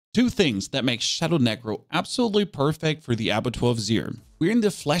Two things that make Shadow Necro absolutely perfect for the Abattoir of Zir. We're in the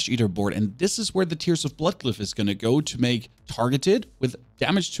Flesh Eater board, and this is where the Tears of Blood Glyph is going to go to make targeted with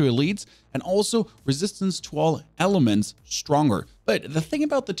damage to elites and also resistance to all elements stronger. But the thing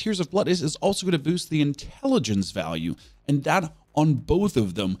about the Tears of Blood is it's also going to boost the intelligence value, and that on both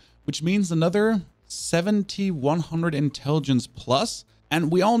of them, which means another 7,100 intelligence plus.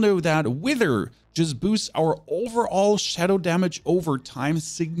 And we all know that Wither just boosts our overall shadow damage over time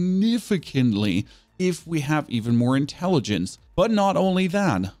significantly if we have even more intelligence. But not only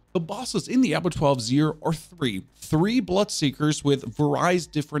that, the bosses in the Abattoir of Zir are three Bloodseekers with various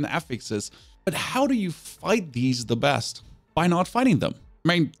different affixes. But how do you fight these the best? By not fighting them. I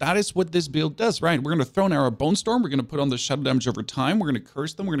mean, that is what this build does, right? We're going to throw in our Bone Storm. We're going to put on the shadow damage over time. We're going to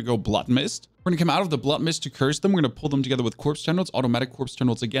curse them. We're going to go Blood Mist. We're going to come out of the Blood Mist to curse them. We're going to pull them together with Corpse Tendrils, automatic Corpse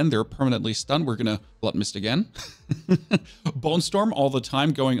Tendrils again. They're permanently stunned. We're going to Blood Mist again. Bone Storm all the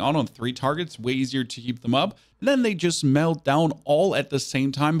time going on 3 targets. Way easier to keep them up. And then they just melt down all at the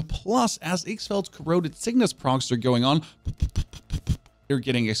same time. Plus, as XFals Corroded Signet procs are going on, they're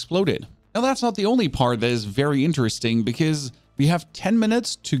getting exploded. Now, that's not the only part that is very interesting, because we have 10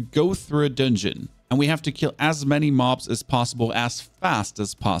 minutes to go through a dungeon, and we have to kill as many mobs as possible, as fast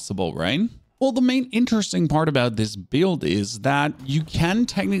as possible, right? Well, the main interesting part about this build is that you can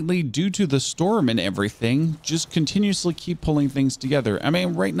technically, due to the storm and everything, just continuously keep pulling things together. I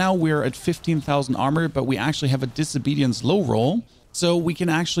mean, right now we're at 15,000 armor, but we actually have a disobedience low roll, so we can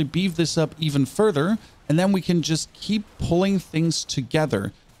actually beef this up even further, and then we can just keep pulling things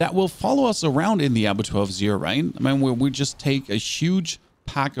together. That will follow us around in the Abattoir of Zir, right? I mean, we just take a huge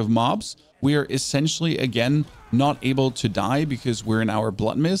pack of mobs. We are essentially, again, not able to die because we're in our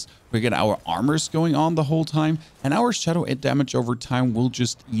Blood Mist. We get our armors going on the whole time, and our shadow damage over time will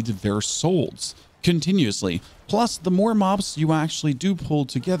just eat their souls continuously. Plus, the more mobs you actually do pull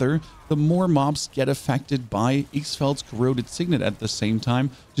together, the more mobs get affected by XFals Corroded Signet at the same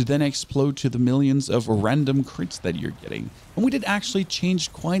time to then explode to the millions of random crits that you're getting. And we did actually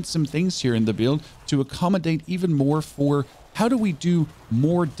change quite some things here in the build to accommodate even more for how do we do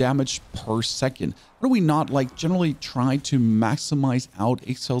more damage per second? How do we not generally try to maximize out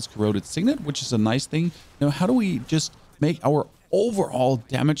XFals Corroded Signet, which is a nice thing? Now, how do we just make our overall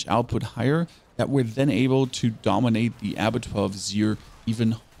damage output higher, that we're then able to dominate the Abattoir of Zir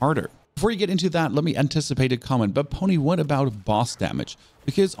even harder? Before you get into that, let me anticipate a comment. But Pony, what about boss damage?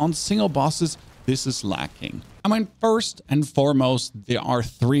 Because on single bosses, this is lacking. I mean, first and foremost, there are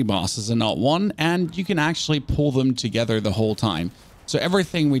 3 bosses and not 1, and you can actually pull them together the whole time. So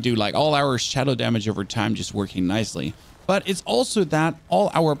everything we do, like all our shadow damage over time, just working nicely. But it's also that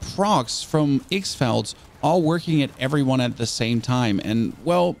all our procs from XFals are working at everyone at the same time. And,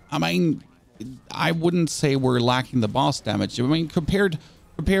 well, I mean, I wouldn't say we're lacking the boss damage. I mean, compared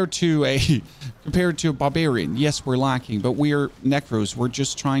to a barbarian, yes, we're lacking, but we're Necros. We're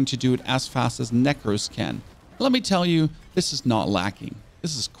just trying to do it as fast as Necros can. Let me tell you, this is not lacking.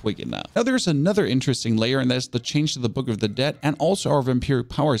 This is quick enough. Now, there's another interesting layer, and that's the change to the Book of the Dead and also our Vampiric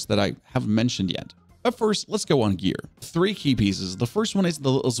Powers that I haven't mentioned yet. But first, let's go on gear. 3 key pieces. The first one is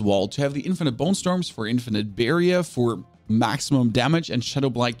the Little Wall, to have the infinite Bone Storms for infinite barrier, for maximum damage, and Shadow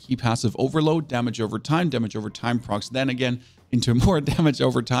Blight key passive overload, damage over time procs then again into more damage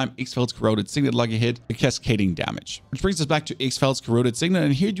over time, XFals Corroded Signet lucky hit, a cascading damage. Which brings us back to XFals Corroded Signet,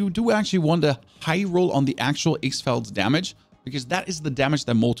 and here you do actually want a high roll on the actual XFals damage, because that is the damage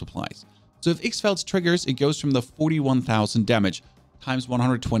that multiplies. So if XFals triggers, it goes from the 41,000 damage times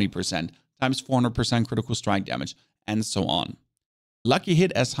 120%, times 400% critical strike damage, and so on. Lucky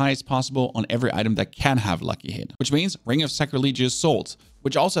hit as high as possible on every item that can have lucky hit, which means Ring of Sacrilegious Souls,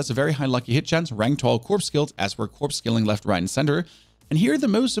 which also has a very high lucky hit chance, ranked to all corpse skills, as we're corpse skilling left, right, and center. And here the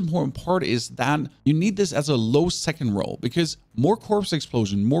most important part is that you need this as a low second roll, because more corpse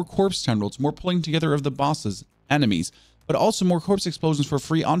explosion, more corpse tendrils, more pulling together of the bosses, enemies, but also more corpse explosions for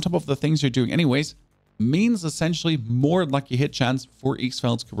free on top of the things you're doing anyways, means essentially more lucky hit chance for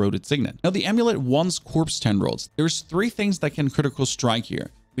XFals Corroded Signet. Now, the amulet wants corpse tendrils. There's 3 things that can critical strike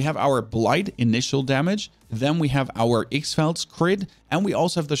here. We have our Blight initial damage, then we have our XFals crit, and we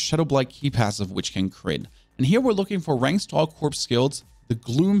also have the Shadow Blight key passive, which can crit. And here we're looking for ranks to all corpse skills, the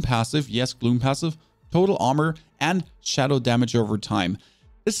Gloom passive, yes, Gloom passive, total armor, and shadow damage over time.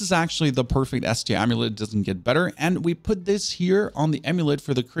 This is actually the perfect ST amulet. It doesn't get better. And we put this here on the amulet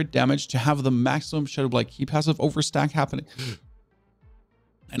for the crit damage to have the maximum Shadow Blight key passive overstack happening.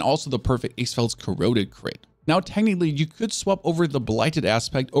 And also the perfect XFals Corroded crit. Now, technically, you could swap over the Blighted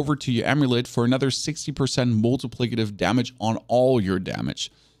aspect over to your amulet for another 60% multiplicative damage on all your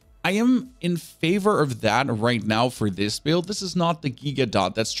damage. I am in favor of that right now for this build. This is not the Giga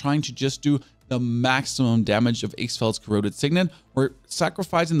Dot that's trying to just do the maximum damage of XFals Corroded Signet. We're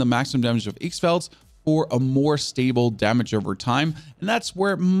sacrificing the maximum damage of XFals for a more stable damage over time. And that's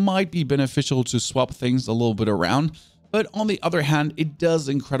where it might be beneficial to swap things a little bit around. But on the other hand, it does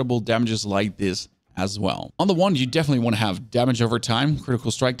incredible damages like this as well. On the one, you definitely want to have damage over time,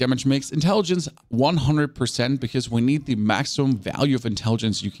 critical strike damage mix, intelligence 100% because we need the maximum value of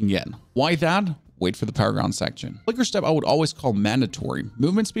intelligence you can get. Why that? Wait for the Paragon section. Flicker Step I would always call mandatory.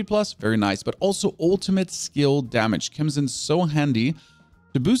 Movement speed plus, very nice, but also ultimate skill damage comes in so handy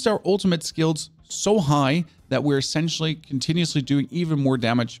to boost our ultimate skills so high that we're essentially continuously doing even more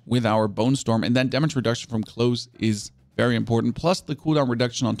damage with our Bone Storm, and then damage reduction from close is very important, plus the cooldown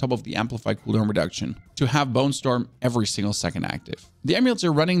reduction on top of the amplified cooldown reduction to have Bone Storm every single second active. The amulets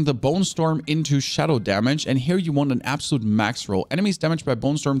are running the Bone Storm into shadow damage, and here you want an absolute max roll. Enemies damaged by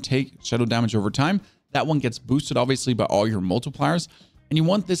Bone Storm take shadow damage over time. That one gets boosted obviously by all your multipliers, and you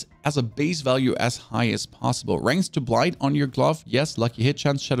want this as a base value as high as possible. Ranks to Blight on your glove, yes, lucky hit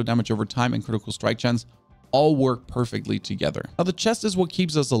chance, shadow damage over time, and critical strike chance all work perfectly together. Now the chest is what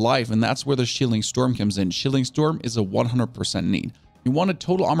keeps us alive, and that's where the Shielding Storm comes in. Shielding Storm is a 100% need. You want a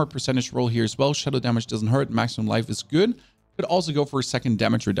total armor percentage roll here as well. Shadow damage doesn't hurt, maximum life is good. Could also go for a second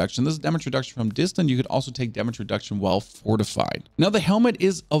damage reduction. This is damage reduction from distant. You could also take damage reduction while fortified. Now the helmet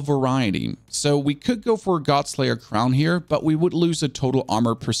is a variety, so we could go for a Godslayer crown here, but we would lose a total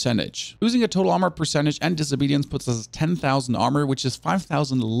armor percentage. Losing a total armor percentage and disobedience puts us at 10,000 armor, which is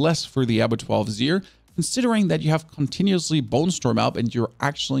 5,000 less for the Abattoir of Zir. Considering that you have continuously Bone Storm up and you're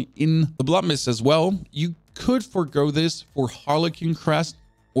actually in the Blood Mist as well, you could forego this for Harlequin Crest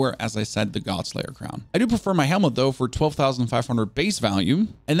or, as I said, the Godslayer crown. I do prefer my helmet though for 12,500 base value.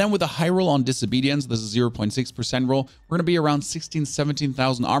 And then with a high roll on disobedience, this is 0.6% roll, we're going to be around 16,000,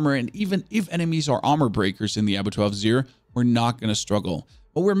 17,000 armor. And even if enemies are armor breakers in the Abattoir of Zir, we're not going to struggle.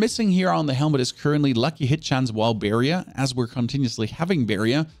 What we're missing here on the helmet is currently lucky hit chance while Barrier, as we're continuously having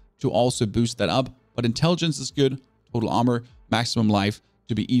Barrier to also boost that up. But intelligence is good, total armor, maximum life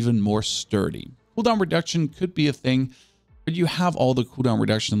to be even more sturdy. Cooldown reduction could be a thing, but you have all the cooldown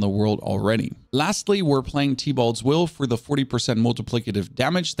reduction in the world already. Lastly, we're playing T-Bald's Will for the 40% multiplicative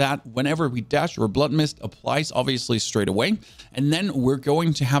damage that whenever we dash or Blood Mist applies obviously straight away. And then we're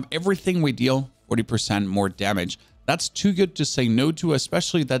going to have everything we deal 40% more damage. That's too good to say no to,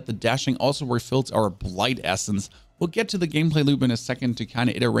 especially that the dashing also refills our Blight Essence. We'll get to the gameplay loop in a second to kind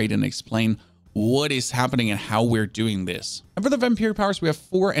of iterate and explain what is happening and how we're doing this. And for the Vampiric Powers, we have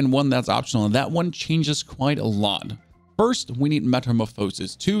 4 and 1 that's optional, and that one changes quite a lot. First, we need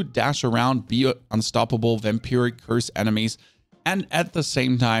Metamorphosis to dash around, be unstoppable, Vampiric Curse enemies, and at the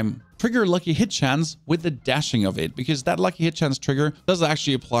same time, trigger Lucky Hit Chance with the dashing of it, because that Lucky Hit Chance trigger does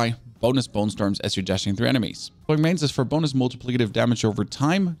actually apply bonus Bone Storms as you're dashing through enemies. What it means is for bonus multiplicative damage over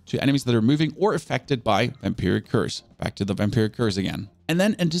time to enemies that are moving or affected by Vampiric Curse. Back to the Vampiric Curse again. And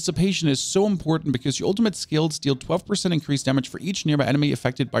then Anticipation is so important because your ultimate skills deal 12% increased damage for each nearby enemy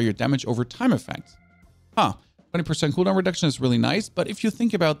affected by your damage over time effect. 20% cooldown reduction is really nice, but if you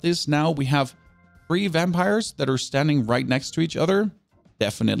think about this now, we have 3 vampires that are standing right next to each other.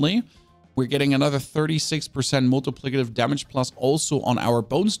 Definitely. We're getting another 36% multiplicative damage plus also on our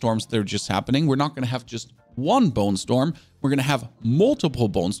Bone Storms that are just happening. We're not going to have just one Bone Storm. We're going to have multiple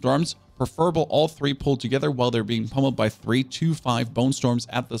Bone Storms, preferable all 3 pulled together while they're being pummeled by 3 to 5 Bone Storms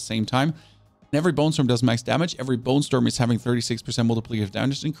at the same time. And every Bone Storm does max damage. Every Bone Storm is having 36% multiplicative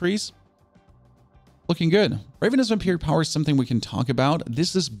damage increase. Looking good. Ravenous Vampiric Power is something we can talk about.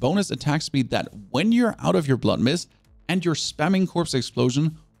 This is bonus attack speed that when you're out of your Blood Mist and you're spamming Corpse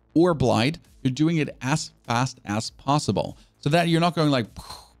Explosion or Blight, you're doing it as fast as possible. So that you're not going like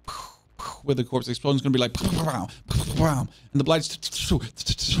with the Corpse Explosion, it's going to be like and the Blight's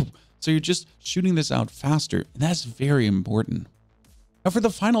so you're just shooting this out faster. And that's very important. Now for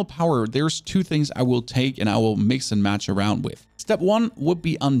the final power, there's 2 things I will take and I will mix and match around with. Step 1 would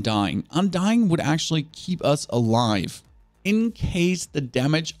be Undying. Undying would actually keep us alive in case the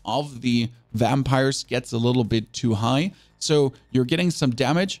damage of the vampires gets a little bit too high. So you're getting some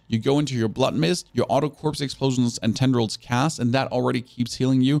damage, you go into your Blood Mist, your auto Corpse Explosions and Tendrils cast, and that already keeps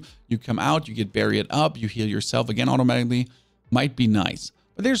healing you. You come out, you get buried up, you heal yourself again automatically. Might be nice.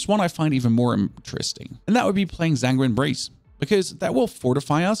 But there's one I find even more interesting, and that would be playing Zangren Embrace, because that will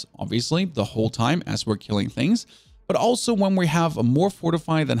fortify us, obviously, the whole time as we're killing things. But also when we have a more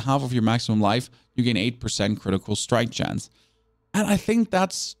fortify than half of your maximum life, you gain 8% critical strike chance. And I think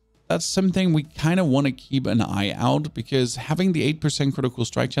that's something we kind of want to keep an eye out, because having the 8% critical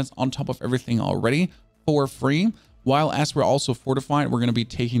strike chance on top of everything already for free while as we're also fortified, we're going to be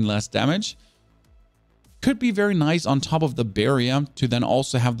taking less damage. Could be very nice on top of the barrier to then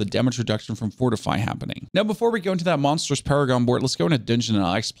also have the damage reduction from Fortify happening. Now, before we go into that monstrous Paragon board, let's go in a dungeon and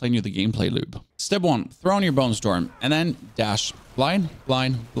I'll explain you the gameplay loop. Step 1, throw on your Bone Storm and then dash. Blind,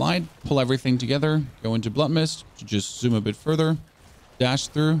 blind, blind, pull everything together, go into Blood Mist, just zoom a bit further, dash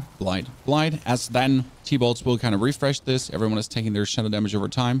through, blind, blind, as then T-Bolts will kind of refresh this. Everyone is taking their shadow damage over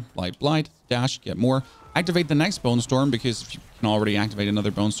time, blind, blind, dash, get more. Activate the next Bone Storm, because if you can already activate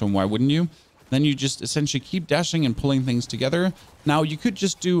another Bone Storm, why wouldn't you? Then you just essentially keep dashing and pulling things together. Now, you could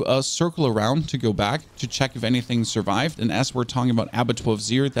just do a circle around to go back to check if anything survived. And as we're talking about Abattoir of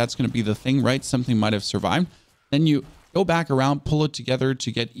Zir, that's going to be the thing, right? Something might have survived. Then you go back around, pull it together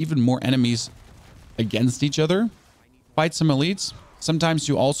to get even more enemies against each other. Fight some elites. Sometimes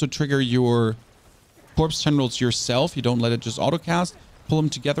you also trigger your corpse tendrils yourself. You don't let it just autocast. Pull them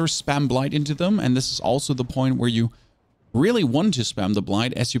together, spam blight into them. And this is also the point where you really want to spam the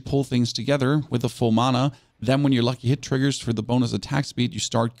blight as you pull things together with the full mana. Then when your lucky hit triggers for the bonus attack speed, you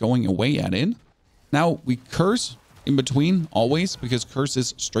start going away at it. Now we curse in between always, because curse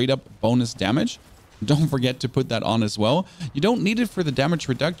is straight up bonus damage. Don't forget to put that on as well. You don't need it for the damage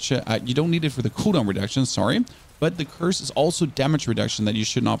reduction. You don't need it for the cooldown reduction, sorry. But the curse is also damage reduction that you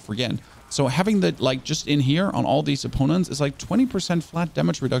should not forget. So having that like just in here on all these opponents is like 20% flat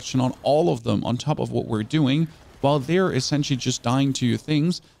damage reduction on all of them on top of what we're doing, while they're essentially just dying to your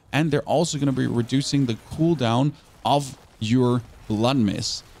things. And they're also going to be reducing the cooldown of your Blood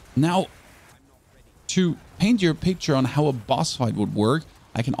Mist. Now, to paint your picture on how a boss fight would work,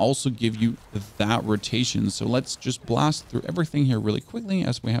 I can also give you that rotation. So let's just blast through everything here really quickly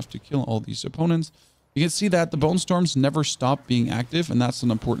as we have to kill all these opponents. You can see that the Bone Storms never stop being active, and that's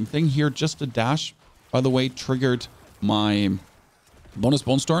an important thing here. Just a dash, by the way, triggered my bonus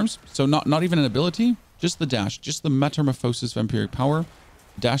Bone Storms. So not even an ability. Just the dash, just the Metamorphosis Vampiric Power.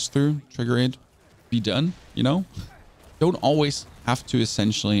 Dash through, trigger it, be done, you know? Don't always have to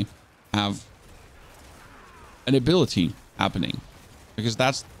essentially have an ability happening, because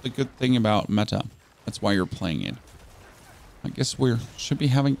that's the good thing about meta. That's why you're playing it. I guess we should be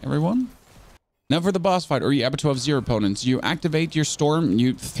having everyone. Now for the boss fight or your Abattoir of Zir opponents, you activate your storm,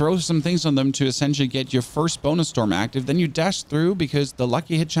 you throw some things on them to essentially get your first bonus storm active, then you dash through because the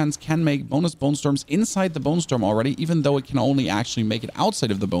lucky hit chance can make bonus bone storms inside the bone storm already, even though it can only actually make it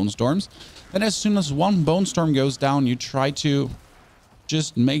outside of the bone storms. Then as soon as one bone storm goes down, you try to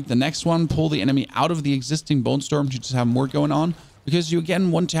just make the next one, pull the enemy out of the existing bone storm to just have more going on, because you again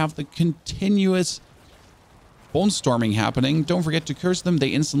want to have the continuous bone storming happening. Don't forget to curse them. They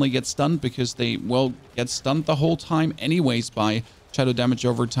instantly get stunned because they will get stunned the whole time anyways by shadow damage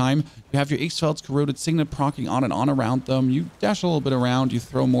over time. You have your XFals corroded signet proccing on and on around them. You dash a little bit around, you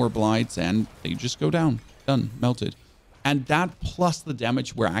throw more blights, and they just go down. Done. Melted. And that plus the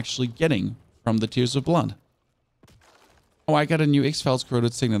damage we're actually getting from the Tears of Blood. Oh, I got a new XFals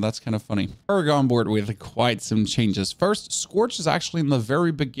corroded signet. That's kind of funny. Paragon board with quite some changes. First, Scorch is actually in the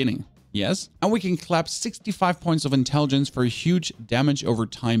very beginning. Yes, and we can clap 65 points of intelligence for a huge damage over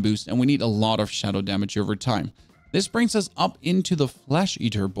time boost, and we need a lot of shadow damage over time. This brings us up into the Flesh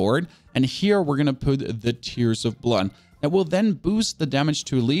Eater board, and here we're going to put the Tears of Blood. That will then boost the damage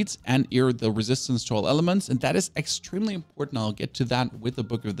to elites and the resistance to all elements, and that is extremely important. I'll get to that with the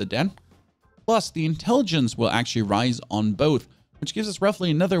Book of the Dead. Plus, the intelligence will actually rise on both, which gives us roughly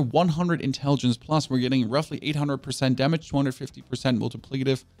another 100 intelligence plus. We're getting roughly 800% damage, 250%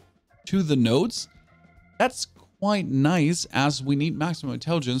 multiplicative to the nodes. That's quite nice, as we need maximum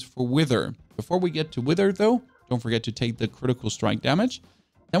intelligence for Wither. Before we get to Wither though, don't forget to take the critical strike damage.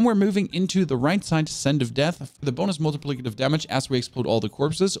 Then we're moving into the right side, Send of Death, for the bonus multiplicative damage as we explode all the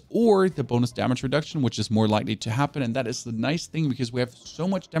corpses, or the bonus damage reduction, which is more likely to happen. And that is the nice thing, because we have so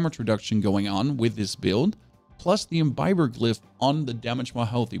much damage reduction going on with this build, plus the Imbiber Glyph on the damage while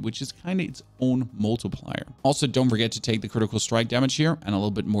healthy, which is kind of its own multiplier. Also, don't forget to take the critical strike damage here and a little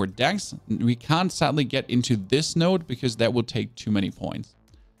bit more dex. We can't sadly get into this node because that will take too many points.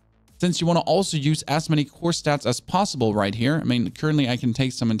 Since you want to also use as many core stats as possible right here, I mean, currently I can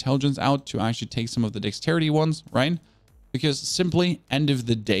take some intelligence out to actually take some of the dexterity ones, right? Because simply, end of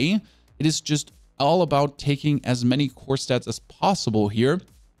the day, it is just all about taking as many core stats as possible here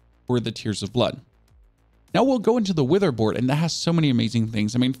for the Tears of Blood. Now we'll go into the Wither board, and that has so many amazing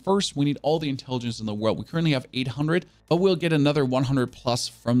things. I mean, first, we need all the intelligence in the world. We currently have 800, but we'll get another 100 plus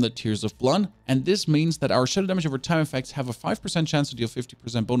from the Tears of Blood. And this means that our shadow damage over time effects have a 5% chance to deal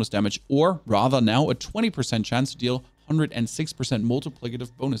 50% bonus damage, or rather now a 20% chance to deal 106%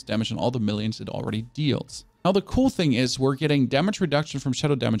 multiplicative bonus damage on all the millions it already deals. Now, the cool thing is we're getting damage reduction from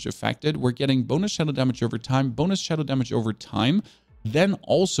shadow damage affected. We're getting bonus shadow damage over time, bonus shadow damage over time, then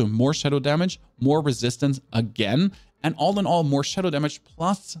also more shadow damage, more resistance again, and all in all, more shadow damage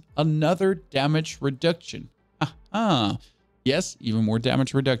plus another damage reduction. Yes, even more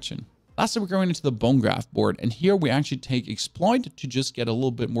damage reduction. Lastly, we're going into the Bone Graft board, and here we actually take Exploit to just get a little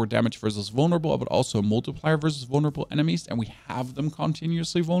bit more damage versus vulnerable, but also a multiplier versus vulnerable enemies, and we have them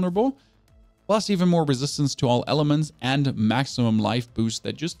continuously vulnerable. Plus even more resistance to all elements and maximum life boost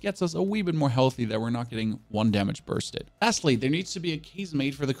that just gets us a wee bit more healthy that we're not getting 1 damage bursted. Lastly, there needs to be a case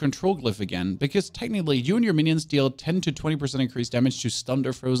made for the control glyph again, because technically you and your minions deal 10 to 20% increased damage to stunned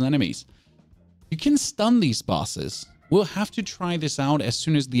or frozen enemies. You can stun these bosses. We'll have to try this out as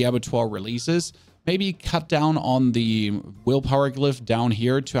soon as the Abattoir releases. Maybe cut down on the willpower glyph down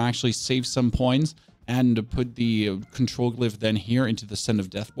here to actually save some points and put the control glyph then here into the Scent of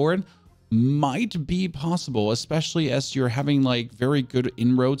Death board. Might be possible, especially as you're having like very good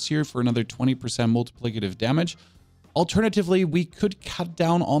inroads here for another 20% multiplicative damage. Alternatively, we could cut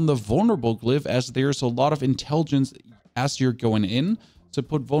down on the vulnerable glyph as there's a lot of intelligence as you're going in. So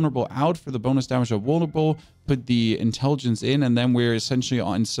put vulnerable out for the bonus damage of vulnerable, put the intelligence in, and then we're essentially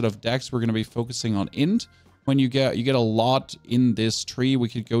on, instead of dex, we're going to be focusing on int. When you get a lot in this tree, we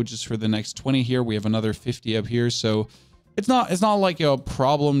could go just for the next 20 here. We have another 50 up here, so it's not like a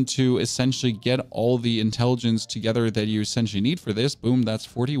problem to essentially get all the intelligence together that you essentially need for this. Boom, that's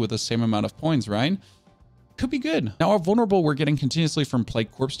 40 with the same amount of points, right? Could be good. Now, our vulnerable we're getting continuously from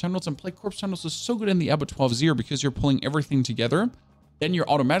Plague Corpse Tendrils, and Plague Corpse Tendrils is so good in the Abattoir of Zir because you're pulling everything together. Then you're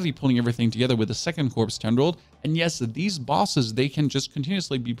automatically pulling everything together with the second Corpse Tendril. And yes, these bosses, they can just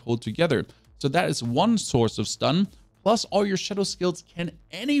continuously be pulled together. So that is one source of stun. Plus, all your shadow skills can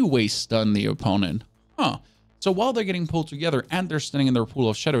anyway stun the opponent. So while they're getting pulled together and they're standing in their pool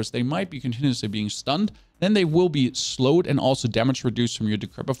of shadows, they might be continuously being stunned. Then they will be slowed and also damage reduced from your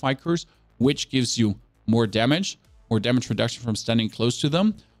Decrepify Curse, which gives you more damage reduction from standing close to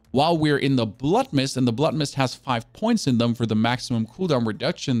them. While we're in the Blood Mist, and the Blood Mist has 5 points in them for the maximum cooldown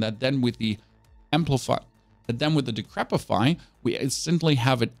reduction, that then with the Amplify, that then with the Decrepify, we instantly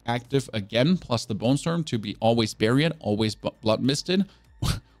have it active again, plus the Bone Storm to be always buried, always Blood Misted,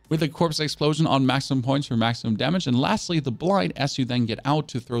 with a Corpse Explosion on maximum points for maximum damage. And lastly, the Blight, as you then get out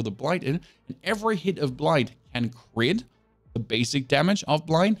to throw the Blight in, and every hit of Blight can crit the basic damage of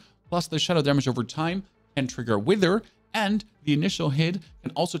Blight, plus the shadow damage over time can trigger Wither, and the initial hit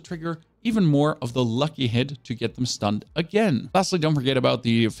can also trigger even more of the lucky hit to get them stunned again. Lastly, don't forget about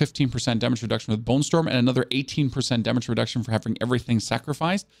the 15% damage reduction with Bone Storm and another 18% damage reduction for having everything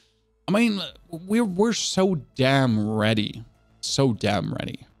sacrificed. I mean, we're so damn ready. So damn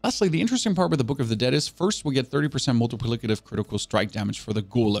ready. Lastly, the interesting part with the Book of the Dead is first we get 30% multiplicative critical strike damage for the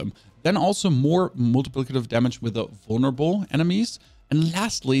Golem, then also more multiplicative damage with the vulnerable enemies. And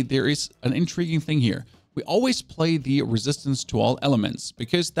lastly, there is an intriguing thing here. We always play the resistance to all elements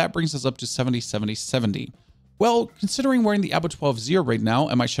because that brings us up to 70, 70, 70. Well, considering we're in the Abattoir of Zir right now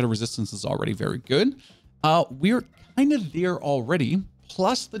and my shadow resistance is already very good, we're kind of there already.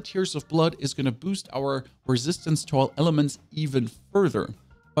 Plus the Tears of Blood is going to boost our resistance to all elements even further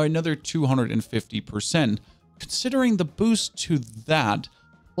by another 250%. Considering the boost to that,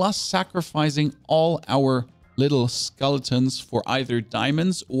 plus sacrificing all our little skeletons for either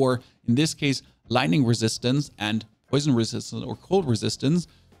diamonds or, in this case, lightning resistance and poison resistance or cold resistance,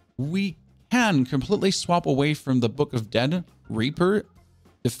 we can completely swap away from the Book of Dead Reaper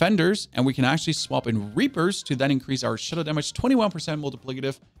Defenders, and we can actually swap in Reapers to then increase our shadow damage 21%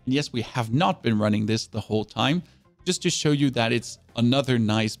 multiplicative. And yes, we have not been running this the whole time, just to show you that it's another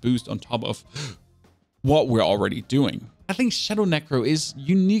nice boost on top of what we're already doing. I think Shadow Necro is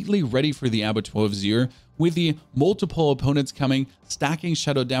uniquely ready for the Abattoir of Zir, with the multiple opponents coming, stacking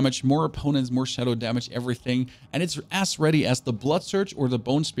shadow damage, more opponents, more shadow damage, everything. And it's as ready as the Blood Surge or the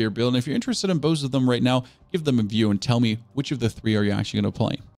Bone Spear build. And if you're interested in both of them right now, give them a view and tell me which of the three are you actually going to play.